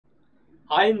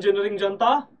Hi Engineering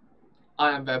Janta, I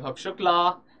am Vaibhav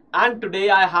Shukla and today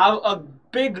I have a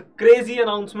big crazy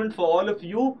announcement for all of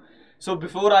you. So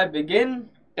before I begin,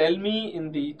 tell me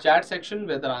in the chat section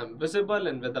whether I am visible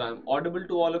and whether I am audible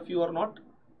to all of you or not.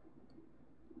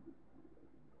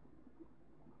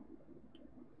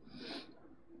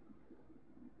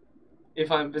 If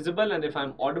I am visible and if I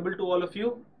am audible to all of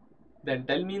you, then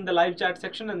tell me in the live chat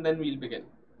section and then we'll begin.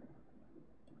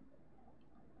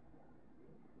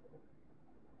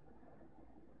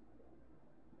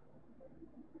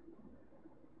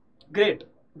 Great.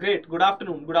 Good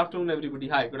afternoon everybody.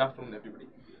 Hi, good afternoon everybody.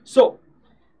 So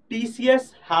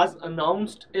TCS has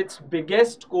announced its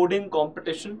biggest coding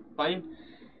competition, fine,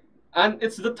 and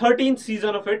it's the 13th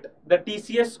season of it, the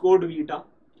TCS CodeVita.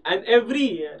 And every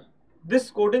year, this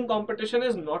coding competition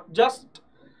is not just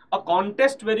a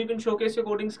contest where you can showcase your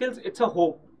coding skills, it's a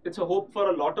hope. It's a hope for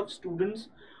a lot of students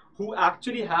who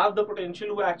actually have the potential,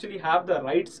 who actually have the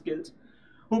right skills,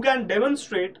 who can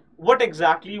demonstrate what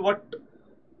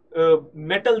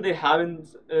metal they have in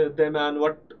them and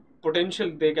what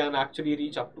potential they can actually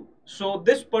reach up to. So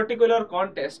this particular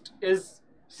contest is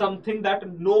something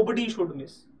that nobody should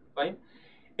miss. Fine.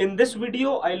 In this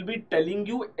video, I'll be telling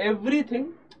you everything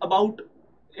about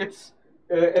its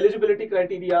eligibility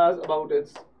criteria, about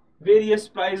its various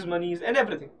prize monies and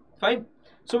everything. Fine.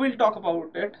 So we'll talk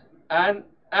about it and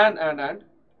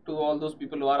to all those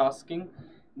people who are asking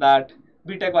that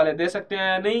BTech वाले दे सकते हैं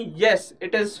या नहीं, yes,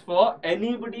 it is for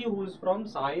anybody who is from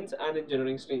science and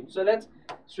engineering stream. So let's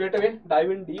straight away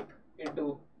dive in deep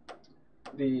into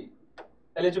the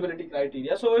eligibility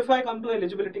criteria. So if I come to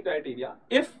eligibility criteria,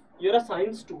 if you're a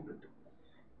science student,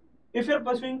 if you're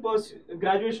pursuing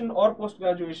graduation or post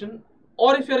graduation,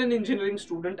 or if you're an engineering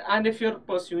student and if you're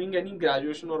pursuing any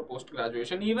graduation or post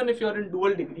graduation, even if you're in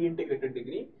dual degree, integrated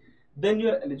degree, then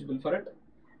you're eligible for it.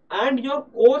 And your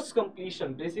course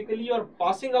completion, basically your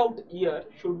passing out year,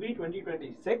 should be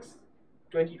 2026,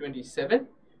 2027,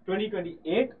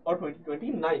 2028 or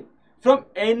 2029 from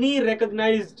any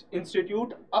recognized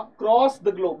institute across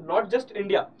the globe, not just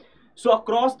India. So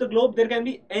across the globe, there can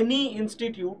be any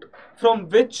institute from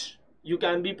which you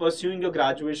can be pursuing your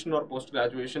graduation or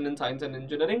post-graduation in science and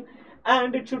engineering,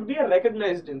 and it should be a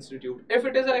recognized institute. If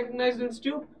it is a recognized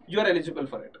institute, you are eligible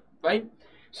for it, right?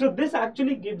 So this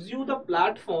actually gives you the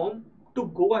platform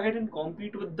to go ahead and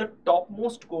compete with the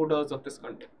topmost coders of this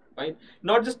country, right?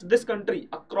 Not just this country,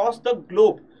 across the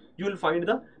globe, you will find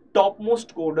the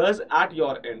topmost coders at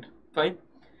your end, fine?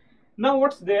 Now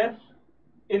what's there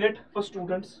in it for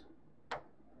students?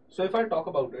 So if I talk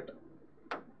about it,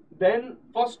 then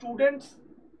for students,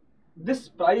 this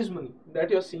prize money that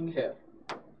you're seeing here,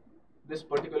 this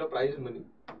particular prize money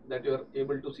that you're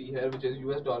able to see here, which is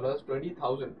US dollars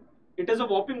 20,000, it is a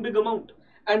whopping big amount,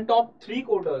 and top 3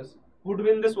 coders would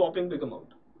win this whopping big amount,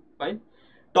 fine?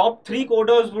 Top 3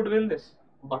 coders would win this,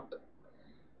 but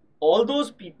all those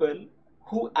people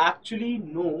who actually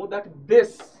know that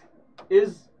this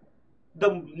is the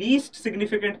least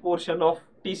significant portion of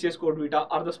TCS CodeVita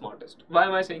are the smartest. Why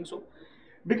am I saying so?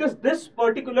 Because this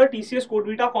particular TCS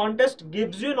CodeVita contest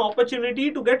gives you an opportunity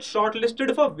to get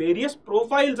shortlisted for various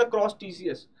profiles across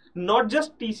TCS, not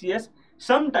just TCS.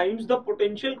 Sometimes the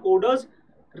potential coders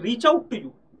reach out to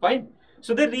you, fine?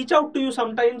 So they reach out to you,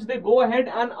 sometimes they go ahead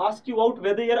and ask you out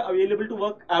whether you're available to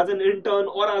work as an intern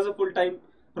or as a full-time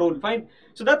role, fine?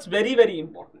 So that's very, very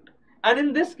important. And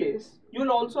in this case, you'll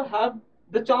also have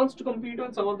the chance to compete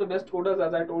with some of the best coders.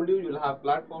 As I told you, you'll have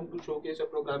platform to showcase your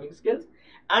programming skills,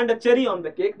 and a cherry on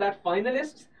the cake, that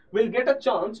finalists will get a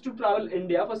chance to travel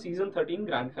India for season 13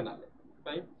 grand finale,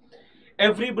 fine?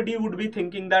 Everybody would be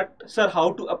thinking that, sir,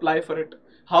 how to apply for it,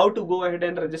 how to go ahead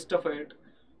and register for it.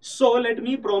 So let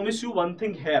me promise you one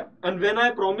thing here, and when I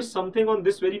promise something on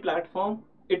this very platform,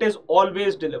 it is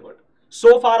always delivered.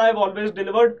 So far I've always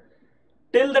delivered.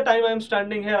 Till the time I'm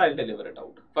standing here, I'll deliver it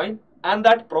out, fine? And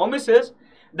that promise is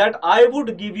that I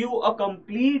would give you a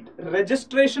complete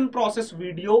registration process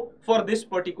video for this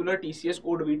particular TCS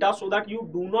CodeVita, so that you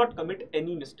do not commit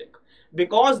any mistake,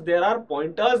 because there are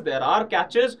pointers, there are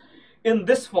catches in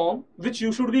this form which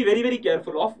you should be very, very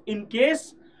careful of. In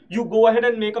case you go ahead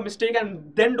and make a mistake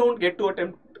and then don't get to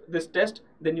attempt this test,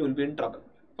 then you will be in trouble,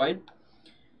 fine?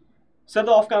 So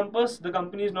the off campus, the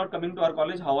company is not coming to our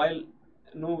college. How I'll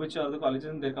know which are the colleges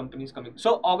and their company is coming?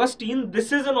 So Augustine,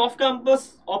 this is an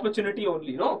off-campus opportunity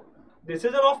only, no? This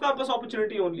is an off-campus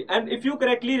opportunity only. And if you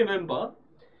correctly remember,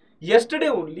 yesterday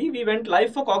only we went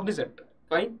live for Cognizant,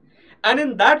 fine? And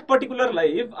in that particular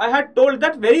live, I had told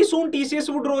that very soon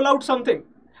TCS would roll out something.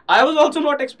 I was also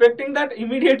not expecting that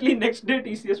immediately next day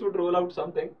TCS would roll out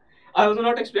something. I was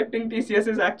not expecting TCS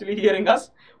is actually hearing us,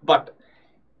 but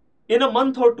in a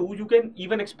month or two, you can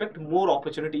even expect more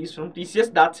opportunities from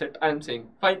TCS. That's it. I'm saying,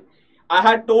 fine. I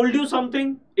had told you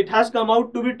something. It has come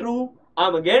out to be true.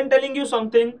 I'm again telling you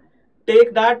something.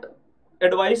 Take that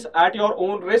advice at your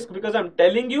own risk, because I'm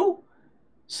telling you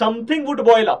something would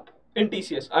boil up in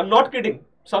TCS. I'm not kidding.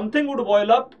 Something would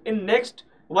boil up in next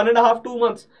 1.5 2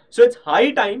 months. So it's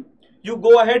high time you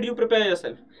go ahead, you prepare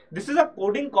yourself. This is a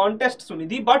coding contest,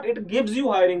 Sunidhi, but it gives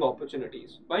you hiring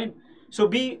opportunities. Fine. So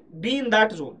be in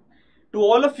that zone. To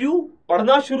all of you,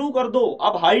 पढ़ना शुरू कर दो.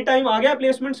 अब high time आ गया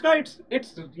placements का.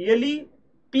 It's really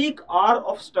peak hour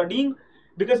of studying,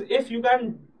 because if you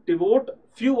can devote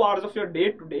few hours of your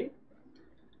day today,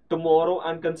 tomorrow,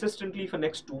 and consistently for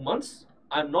next 2 months,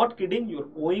 I'm not kidding,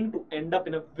 you're going to end up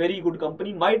in a very good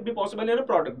company, might be possible in a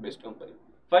product based company.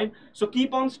 Fine. So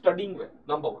keep on studying well,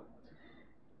 number one.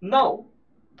 Now,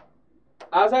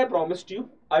 as I promised you,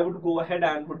 I would go ahead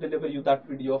and would deliver you that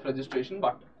video of registration,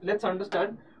 but let's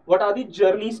understand what are the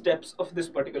journey steps of this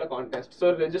particular contest.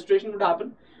 So registration would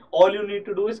happen. All you need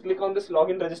to do is click on this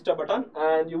login register button,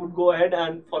 and you would go ahead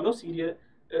and follow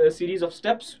series of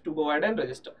steps to go ahead and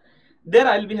register. There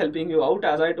I'll be helping you out.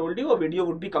 As I told you, a video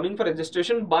would be coming for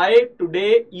registration by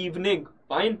today evening.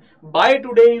 Fine. By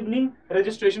today evening,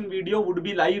 registration video would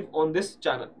be live on this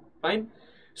channel. Fine.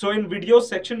 So in video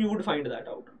section, you would find that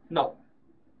out. Now,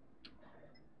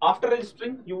 after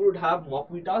registering, you would have mock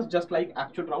vitas just like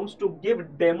actual rounds to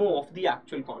give demo of the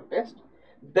actual contest.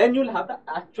 Then you'll have the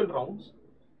actual rounds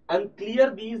and clear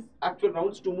these actual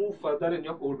rounds to move further in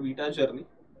your CodeVita journey.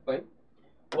 Fine.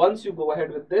 Once you go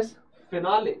ahead with this,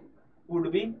 finale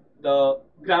would be the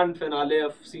grand finale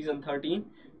of season 13,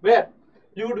 where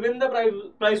you would win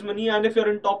the prize money, and if you're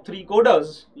in top 3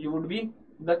 coders, you would be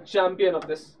the champion of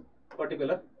this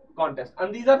particular contest.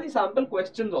 And these are the sample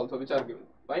questions also which are given.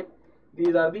 Fine.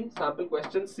 These are the sample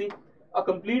questions. See, a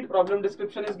complete problem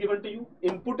description is given to you,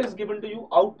 input is given to you,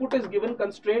 output is given,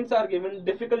 constraints are given,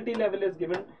 difficulty level is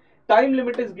given, time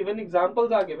limit is given,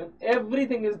 examples are given,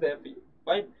 everything is there for you.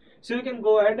 Fine. So you can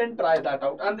go ahead and try that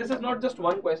out. And this is not just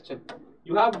one question.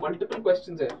 You have multiple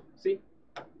questions here. See,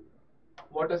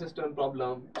 water system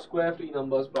problem, square free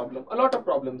numbers problem, a lot of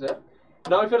problems here.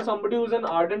 Now, if you're somebody who's an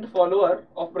ardent follower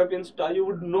of Prep Insta, you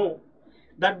would know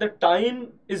that the time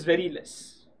is very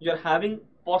less. You're having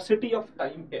paucity of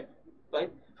time here,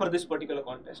 right, for this particular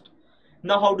contest.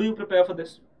 Now, how do you prepare for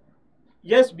this?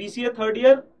 Yes, BCA third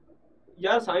year,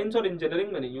 या science और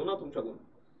engineering में नहीं हो ना तुम शगुन,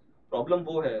 problem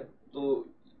वो है, तो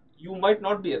you might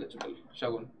not be eligible,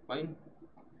 Shagun. Fine.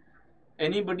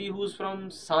 Anybody who's from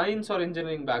science or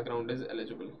engineering background is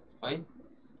eligible. Fine.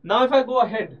 Now, if I go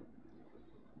ahead,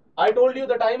 I told you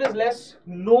the time is less.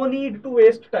 No need to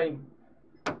waste time.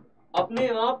 अपने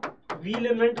आप wheel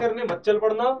invent करने मत चल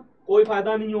पड़ना, कोई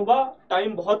फायदा नहीं होगा.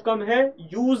 टाइम बहुत कम है.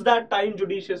 Use that time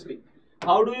judiciously.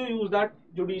 How do you use that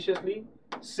judiciously?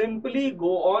 Simply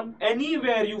go on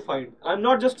anywhere you find. I'm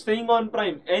not just saying on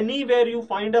Prime. Anywhere you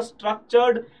find a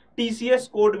structured TCS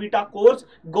CodeVita course,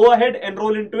 go ahead,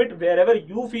 enroll into it wherever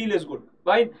you feel is good.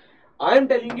 Fine. I am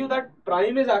telling you that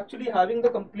Prime is actually having the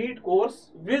complete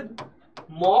course with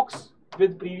mocks,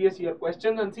 with previous year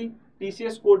questions, and see,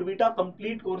 TCS CodeVita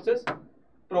complete courses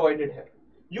provided here.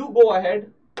 You go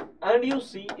ahead and you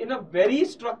see in a very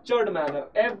structured manner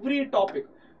every topic,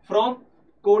 from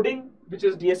coding, which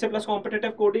is DSA plus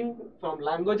competitive coding, from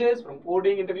languages, from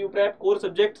coding, interview prep, core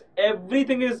subjects,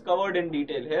 everything is covered in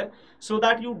detail here, so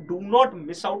that you do not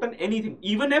miss out on anything.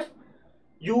 Even if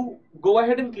you go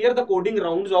ahead and clear the coding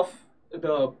rounds of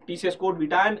the TCS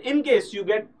CodeVita, and in case you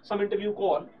get some interview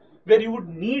call where you would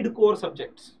need core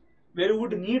subjects, where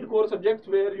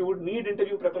you would need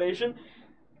interview preparation,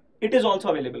 it is also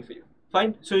available for you.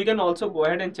 Fine. So you can also go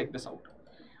ahead and check this out.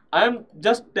 I am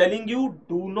just telling you,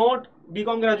 do not,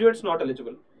 BCom graduates not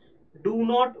eligible. Do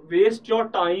not waste your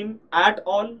time at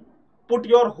all. Put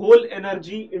your whole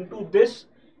energy into this.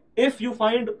 If you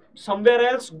find somewhere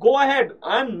else, go ahead.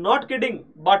 I am not kidding.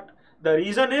 But the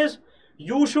reason is,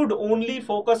 you should only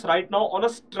focus right now on a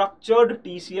structured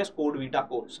TCS CodeVita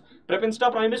course. Prep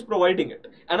Insta Prime is providing it,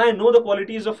 and I know the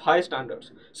quality is of high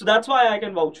standards. So that's why I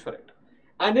can vouch for it.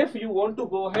 And if you want to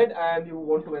go ahead and you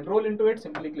want to enroll into it,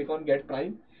 simply click on Get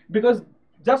Prime, because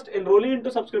just enrolling into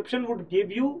subscription would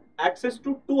give you access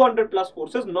to 200 plus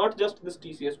courses, not just this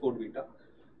TCS CodeVita.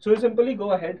 So you simply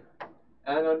go ahead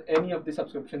and on any of the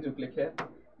subscriptions you click here,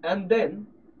 and then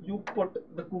you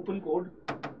put the coupon code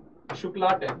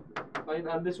Shukla10. Fine,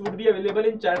 and this would be available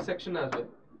in chat section as well.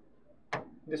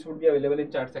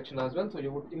 So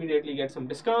you would immediately get some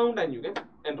discount and you can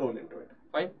enroll into it.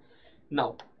 Fine.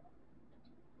 Now,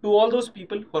 to all those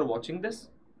people who are watching this,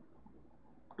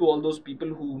 to all those people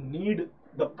who need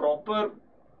the proper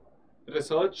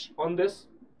research on this.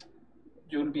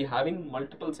 You will be having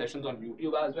multiple sessions on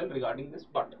YouTube as well regarding this.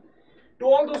 But to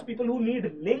all those people who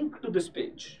need link to this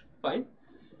page, fine,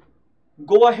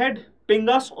 go ahead, ping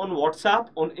us on WhatsApp,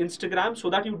 on Instagram, so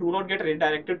that you do not get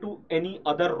redirected to any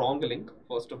other wrong link.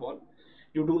 First of all,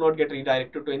 you do not get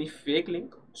redirected to any fake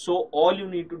link. So all you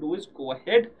need to do is go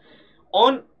ahead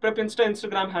on Prep Insta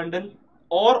Instagram handle,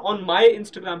 or on my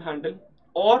Instagram handle,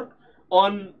 or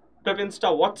on Prep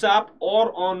Insta WhatsApp,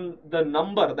 or on the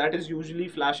number that is usually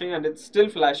flashing, and it's still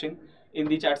flashing in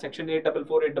the chat section,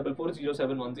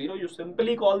 844-844-0710. You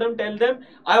simply call them, tell them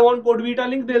I want CodeVita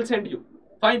link, they'll send you.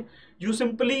 Fine. You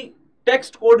simply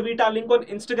text CodeVita link on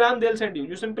Instagram, they'll send you.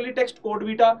 You simply text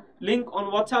CodeVita link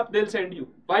on WhatsApp, they'll send you.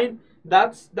 Fine.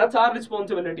 That's our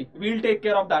responsibility. We'll take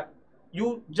care of that.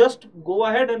 You just go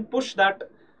ahead and push that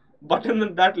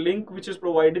button, that link which is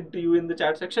provided to you in the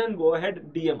chat section. Go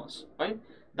ahead, DM us. Fine.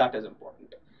 That is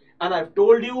important. And I've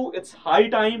told you, it's high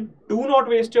time. Do not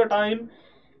waste your time.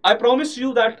 I promise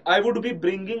you that I would be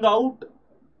bringing out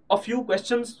a few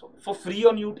questions for free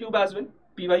on YouTube as well.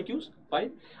 PYQs.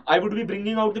 Fine. I would be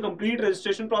bringing out the complete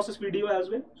registration process video as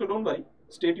well. So don't worry.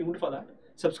 Stay tuned for that.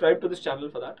 Subscribe to this channel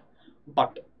for that.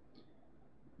 But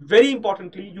very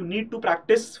importantly, you need to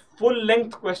practice full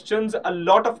length questions, a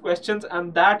lot of questions,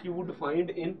 and that you would find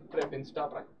in Prep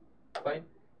Insta Prime. Fine.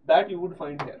 That you would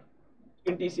find here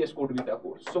in TCS CodeVita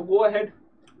course. So go ahead,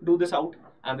 do this out,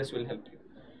 and this will help you.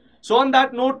 So on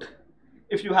that note,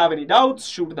 if you have any doubts,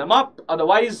 shoot them up.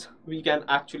 Otherwise, we can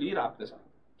actually wrap this up.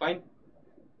 Fine.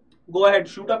 Go ahead,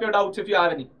 shoot up your doubts if you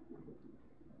have any.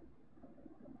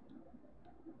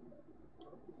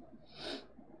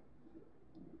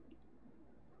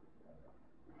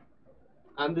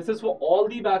 And this is for all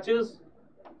the batches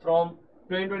from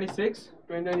 2026,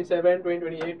 2027,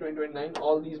 2028, 2029.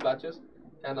 All these batches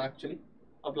can actually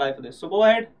apply for this. So go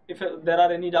ahead, if there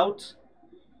are any doubts,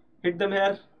 hit them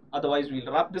here. Otherwise,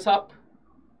 we'll wrap this up.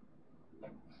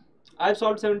 I've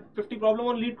solved 750 problem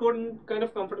on lead code and kind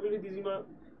of comfortably with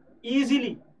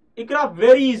easily. Ikra,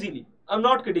 very easily. I'm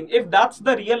not kidding. If that's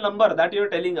the real number that you're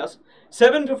telling us,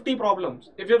 750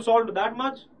 problems, if you've solved that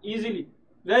much, easily,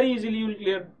 very easily, you will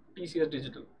clear TCS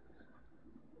Digital.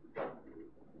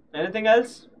 Anything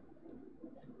else?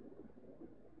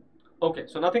 Okay,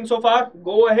 so nothing so far.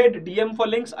 Go ahead, DM for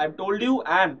links. I've told you,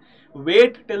 and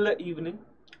wait till the evening.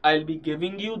 I'll be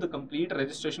giving you the complete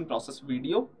registration process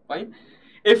video. Fine.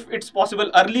 If it's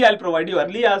possible early, I'll provide you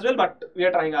early as well, but we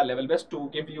are trying our level best to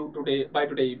give you by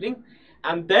today evening.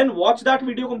 And then watch that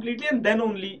video completely, and then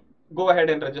only go ahead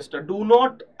and register. Do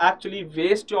not actually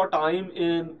waste your time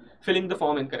in filling the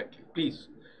form incorrectly, please.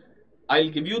 I'll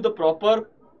give you the proper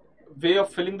way of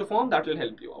filling the form that will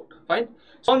help you out. Fine.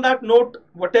 So on that note,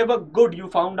 whatever good you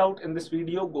found out in this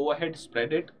video, go ahead,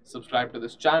 spread it, subscribe to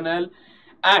this channel,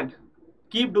 and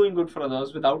keep doing good for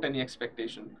others without any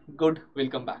expectation. Good will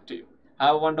come back to you.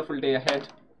 Have a wonderful day ahead.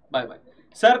 Bye bye.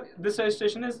 Sir, this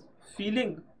registration is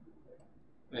feeling.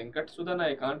 Venkat Sudan,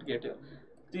 I can't get here.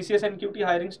 TCS NQT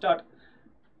hiring start.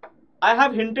 I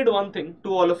have hinted one thing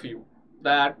to all of you,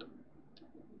 that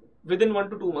within 1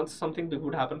 to 2 months, something big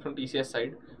would happen from TCS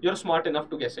side. You're smart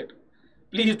enough to guess it.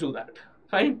 Please do that.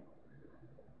 Fine.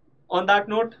 On that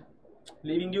note,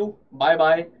 leaving you. Bye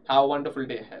bye. Have a wonderful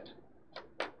day ahead.